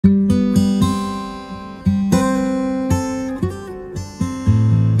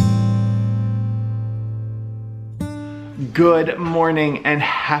Good morning and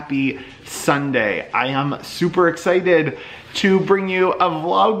happy Sunday. I am super excited to bring you a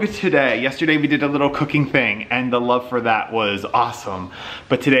vlog today. Yesterday we did a little cooking thing and the love for that was awesome.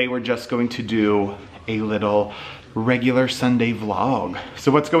 But today we're just going to do a little regular Sunday vlog.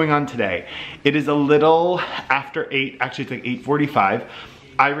 So what's going on today? It is a little after 8, actually it's like 8:45.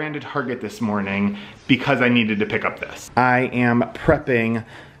 I ran to Target this morning because I needed to pick up this. I am prepping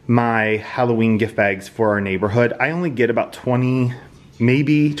my Halloween gift bags for our neighborhood. I only get about 20,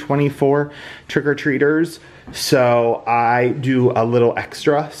 maybe 24 trick-or-treaters, so I do a little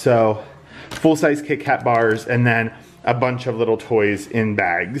extra. So full-size Kit Kat bars and then a bunch of little toys in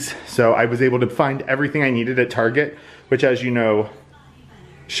bags. So I was able to find everything I needed at Target, which, as you know,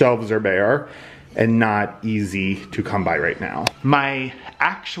 shelves are bare and not easy to come by right now. My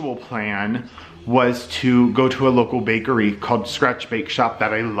actual plan was to go to a local bakery called Scratch Bake Shop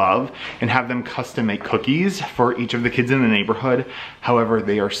that I love and have them custom make cookies for each of the kids in the neighborhood. However,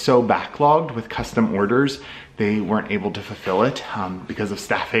 they are so backlogged with custom orders, they weren't able to fulfill it because of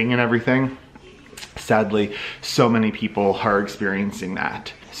staffing and everything. Sadly, so many people are experiencing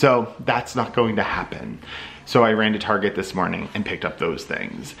that. So that's not going to happen. So I ran to Target this morning and picked up those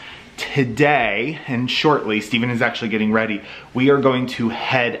things. Today, and shortly, Steven is actually getting ready, we are going to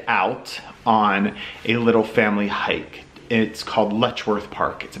head out on a little family hike. It's called Letchworth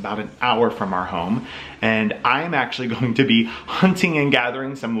Park. It's about an hour from our home. And I'm actually going to be hunting and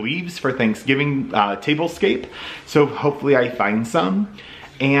gathering some leaves for Thanksgiving tablescape. So hopefully I find some.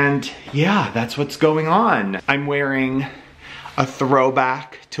 And yeah, that's what's going on. I'm wearing a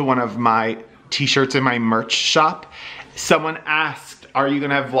throwback to one of my t-shirts in my merch shop. Someone asked, are you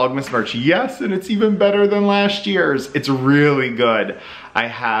gonna have Vlogmas merch? Yes, and it's even better than last year's. It's really good. I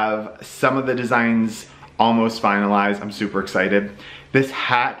have some of the designs almost finalized. I'm super excited. This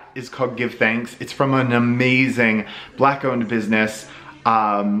hat is called Give Thanks. It's from an amazing Black-owned business.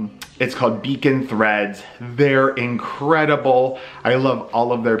 It's called Beacon Threads. They're incredible. I love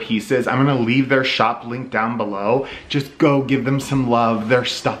all of their pieces. I'm gonna leave their shop link down below. Just go give them some love. Their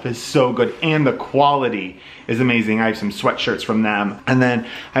stuff is so good and the quality is amazing. I have some sweatshirts from them. And then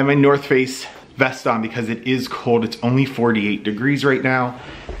I have my North Face vest on because it is cold. It's only 48 degrees right now.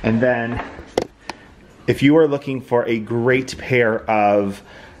 And then if you are looking for a great pair of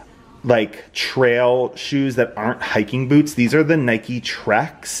like trail shoes that aren't hiking boots, these are the Nike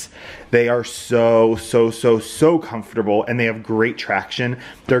Treks. They are so comfortable and they have great traction.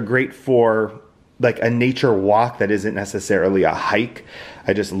 They're great for like a nature walk that isn't necessarily a hike.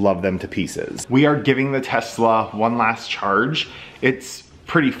 I just love them to pieces. We are giving the Tesla one last charge. It's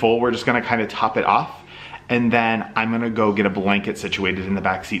pretty full. We're just gonna kind of top it off. And then I'm gonna go get a blanket situated in the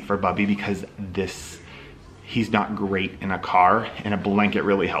back seat for Bubby because he's not great in a car and a blanket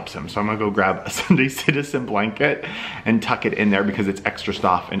really helps him. So I'm gonna go grab a Sunday Citizen blanket and tuck it in there because it's extra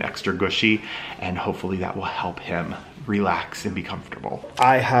soft and extra gushy and hopefully that will help him relax and be comfortable.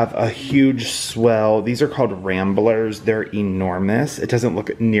 I have a huge swell. These are called Ramblers. They're enormous. It doesn't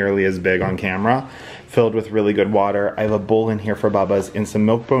look nearly as big on camera. Filled with really good water. I have a bowl in here for Bubba's and some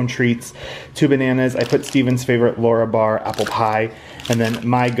Milk-Bone treats, 2 bananas. I put Steven's favorite Laura bar, apple pie, and then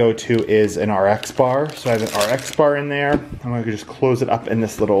my go-to is an RX bar. So I have an RX bar in there. I'm gonna just close it up in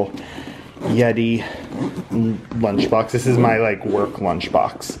this little Yeti lunchbox. This is my like work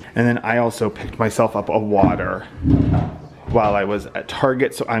lunchbox. And then I also picked myself up a water while I was at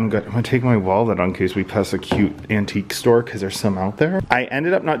Target, so I'm gonna take my wallet on in case we pass a cute antique store because there's some out there. I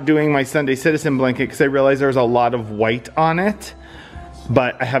ended up not doing my Sunday Citizen blanket because I realized there was a lot of white on it,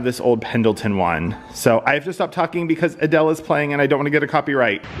 but I have this old Pendleton one. So I have to stop talking because Adele is playing and I don't want to get a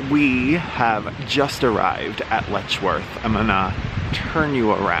copyright. We have just arrived at Letchworth. I'm gonna turn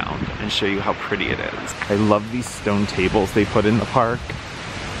you around and show you how pretty it is. I love these stone tables they put in the park.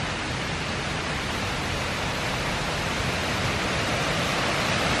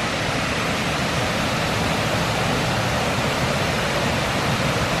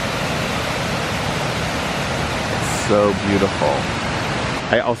 So beautiful.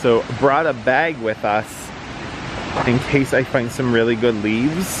 I also brought a bag with us in case I find some really good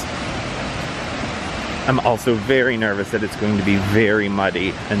leaves. I'm also very nervous that it's going to be very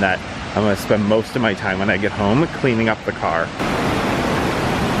muddy and that I'm going to spend most of my time when I get home cleaning up the car.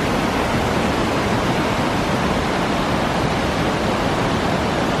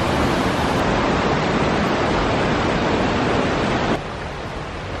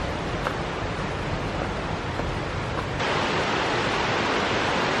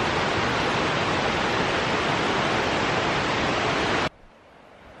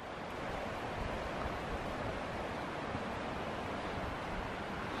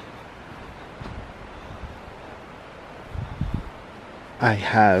 I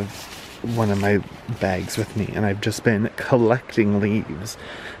have one of my bags with me, and I've just been collecting leaves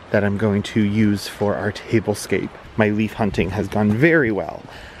that I'm going to use for our tablescape. My leaf hunting has gone very well.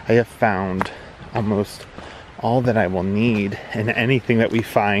 I have found almost all that I will need, and anything that we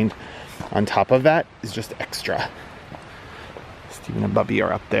find on top of that is just extra. Steven and Bubby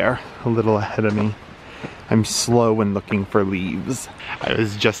are up there, a little ahead of me. I'm slow when looking for leaves. I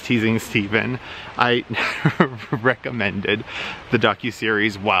was just teasing Steven. I recommended the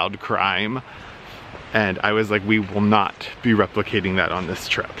docuseries Wild Crime, and I was like, we will not be replicating that on this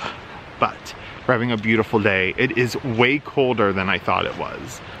trip. But we're having a beautiful day. It is way colder than I thought it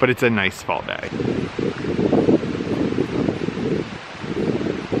was, but it's a nice fall day.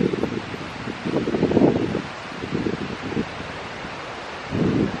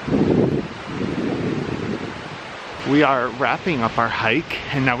 We are wrapping up our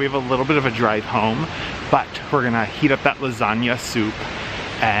hike, and now we have a little bit of a drive home, but we're gonna heat up that lasagna soup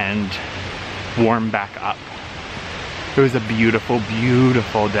and warm back up. It was a beautiful,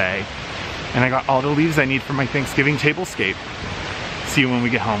 beautiful day, and I got all the leaves I need for my Thanksgiving tablescape. See you when we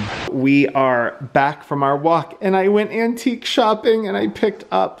get home. We are back from our walk, and I went antique shopping and I picked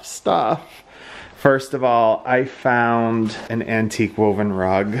up stuff. First of all, I found an antique woven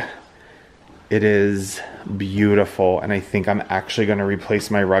rug. It is beautiful, and I think I'm actually gonna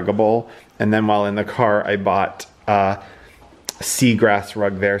replace my Ruggable. And then while in the car, I bought a seagrass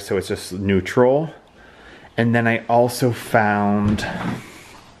rug there, so it's just neutral. And then I also found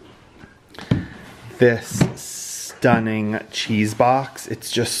this stunning cheese box. It's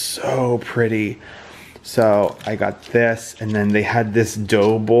just so pretty. So I got this, and then they had this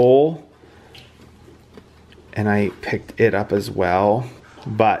dough bowl, and I picked it up as well.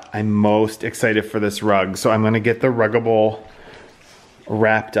 But I'm most excited for this rug. So I'm gonna get the Ruggable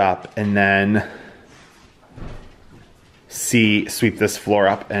wrapped up and then sweep this floor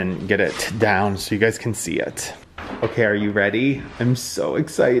up and get it down so you guys can see it. Okay, are you ready? I'm so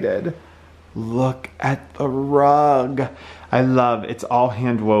excited. Look at the rug. I love, it's all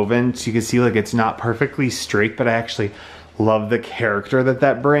hand woven, so you can see like it's not perfectly straight, but I actually love the character that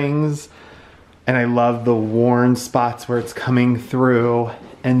that brings. And I love the worn spots where it's coming through.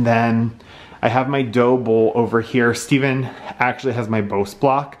 And then I have my dough bowl over here. Steven actually has my Bose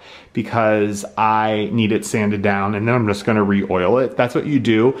block because I need it sanded down, and then I'm just gonna re-oil it. That's what you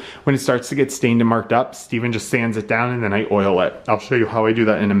do when it starts to get stained and marked up. Steven just sands it down and then I oil it. I'll show you how I do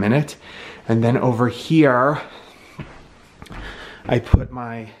that in a minute. And then over here, I put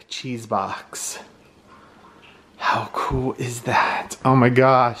my cheese box. How cool is that? Oh my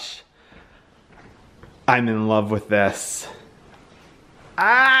gosh. I'm in love with this.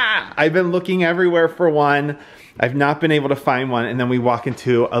 I've been looking everywhere for one. I've not been able to find one, and then we walk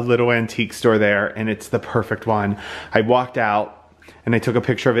into a little antique store there, and it's the perfect one. I walked out, and I took a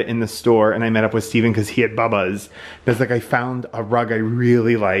picture of it in the store, and I met up with Steven because he had Bubba's. And it's like, I found a rug I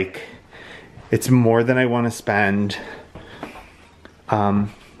really like. It's more than I want to spend. But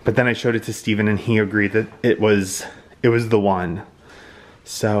then I showed it to Steven, and he agreed that it was the one.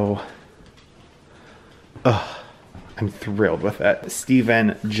 So, I'm thrilled with it.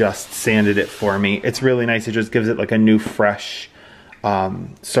 Steven just sanded it for me. It's really nice. It just gives it like a new fresh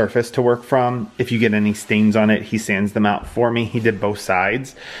surface to work from. If you get any stains on it, he sands them out for me. He did both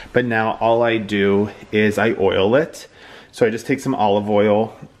sides. But now all I do is I oil it. So I just take some olive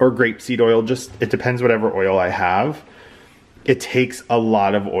oil or grapeseed oil. Just, it depends whatever oil I have. It takes a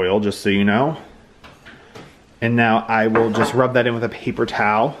lot of oil, just so you know. And now I will just rub that in with a paper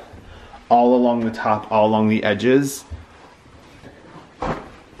towel all along the top, all along the edges.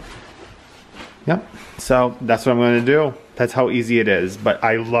 Yep, so that's what I'm gonna do. That's how easy it is, but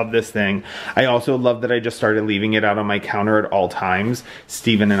I love this thing. I also love that I just started leaving it out on my counter at all times.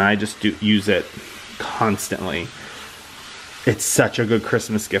 Steven and I just use it constantly. It's such a good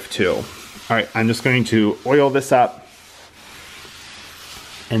Christmas gift too. All right, I'm just going to oil this up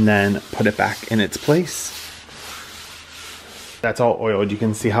and then put it back in its place. That's all oiled. You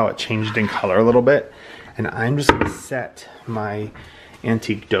can see how it changed in color a little bit. And I'm just gonna set my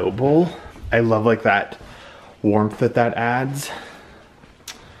antique dough bowl. I love like that warmth that that adds.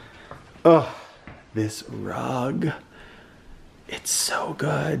 Oh, this rug. It's so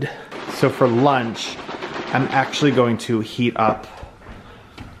good. So for lunch, I'm actually going to heat up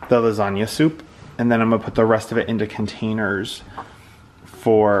the lasagna soup, and then I'm gonna put the rest of it into containers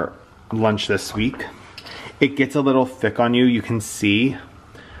for lunch this week. It gets a little thick on you, you can see.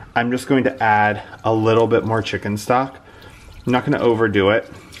 I'm just going to add a little bit more chicken stock. I'm not gonna overdo it.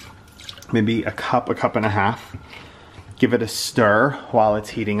 Maybe a cup and a half. give it a stir while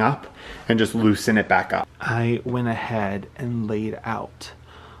it's heating up and just loosen it back up. I went ahead and laid out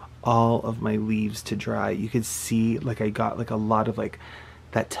all of my leaves to dry. You could see like I got like a lot of like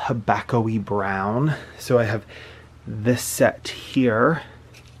that tobacco-y brown. So I have this set here,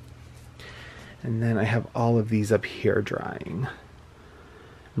 and then I have all of these up here drying.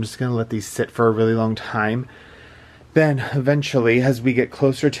 I'm just gonna let these sit for a really long time. Then eventually, as we get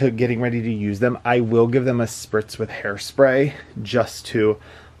closer to getting ready to use them, I will give them a spritz with hairspray just to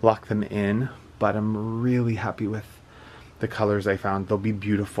lock them in. But I'm really happy with the colors I found. They'll be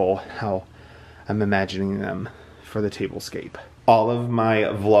beautiful how I'm imagining them for the tablescape. All of my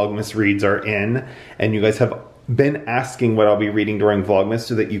Vlogmas reads are in, and you guys have been asking what I'll be reading during Vlogmas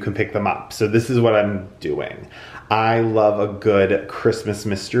so that you can pick them up. So this is what I'm doing. I love a good Christmas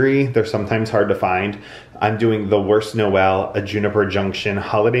mystery. They're sometimes hard to find. I'm doing The Worst Noel, a Juniper Junction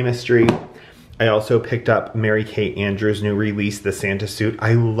holiday mystery. I also picked up Mary Kay Andrews' new release, The Santa Suit.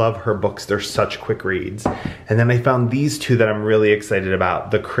 I love her books. They're such quick reads. And then I found these two that I'm really excited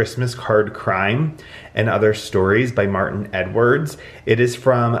about. The Christmas Card Crime and Other Stories by Martin Edwards. It is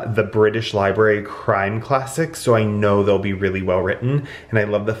from the British Library Crime Classics, so I know they'll be really well written. And I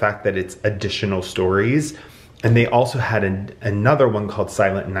love the fact that it's additional stories. And they also had another one called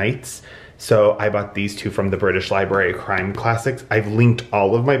Silent Nights. So I bought these two from the British Library Crime Classics. I've linked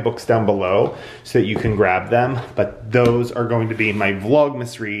all of my books down below so that you can grab them, but those are going to be my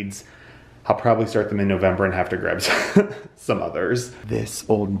Vlogmas reads. I'll probably start them in November and have to grab some others. This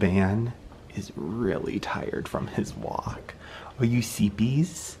old man is really tired from his walk. Are you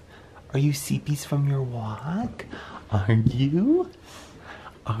seepies? Are you seepies from your walk? Are you?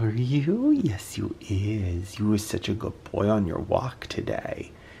 Are you? Yes, you is. You were such a good boy on your walk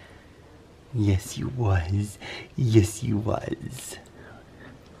today. Yes, you was. Yes, you was.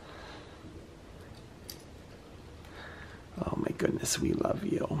 Oh my goodness, we love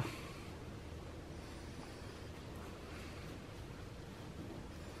you.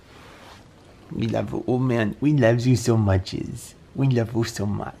 We love you. Oh man, we love you so much. We love you so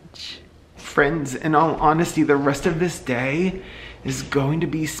much. Friends, in all honesty, the rest of this day is going to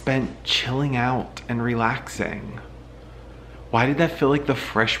be spent chilling out and relaxing. Why did that feel like the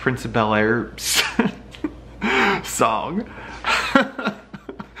Fresh Prince of Bel-Air song?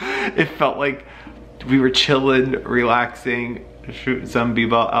 It felt like we were chilling, relaxing, shooting some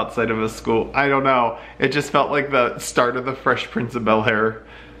b-ball outside of a school. I don't know. It just felt like the start of the Fresh Prince of Bel-Air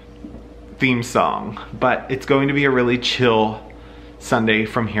theme song. But it's going to be a really chill Sunday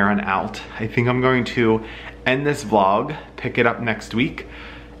from here on out. I think I'm going to end this vlog, pick it up next week.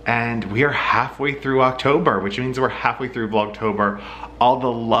 And we are halfway through October, which means we're halfway through Vlogtober. All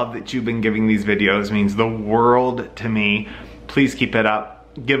the love that you've been giving these videos means the world to me. Please keep it up,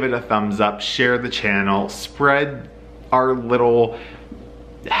 give it a thumbs up, share the channel, spread our little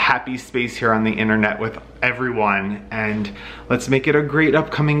happy space here on the internet with everyone, and let's make it a great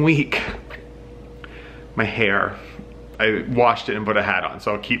upcoming week. My hair. I washed it and put a hat on,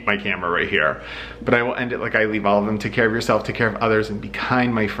 so I'll keep my camera right here. But I will end it like I leave all of them. Take care of yourself, take care of others, and be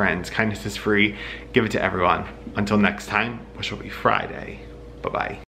kind, my friends. Kindness is free. Give it to everyone. Until next time, which will be Friday. Bye-bye.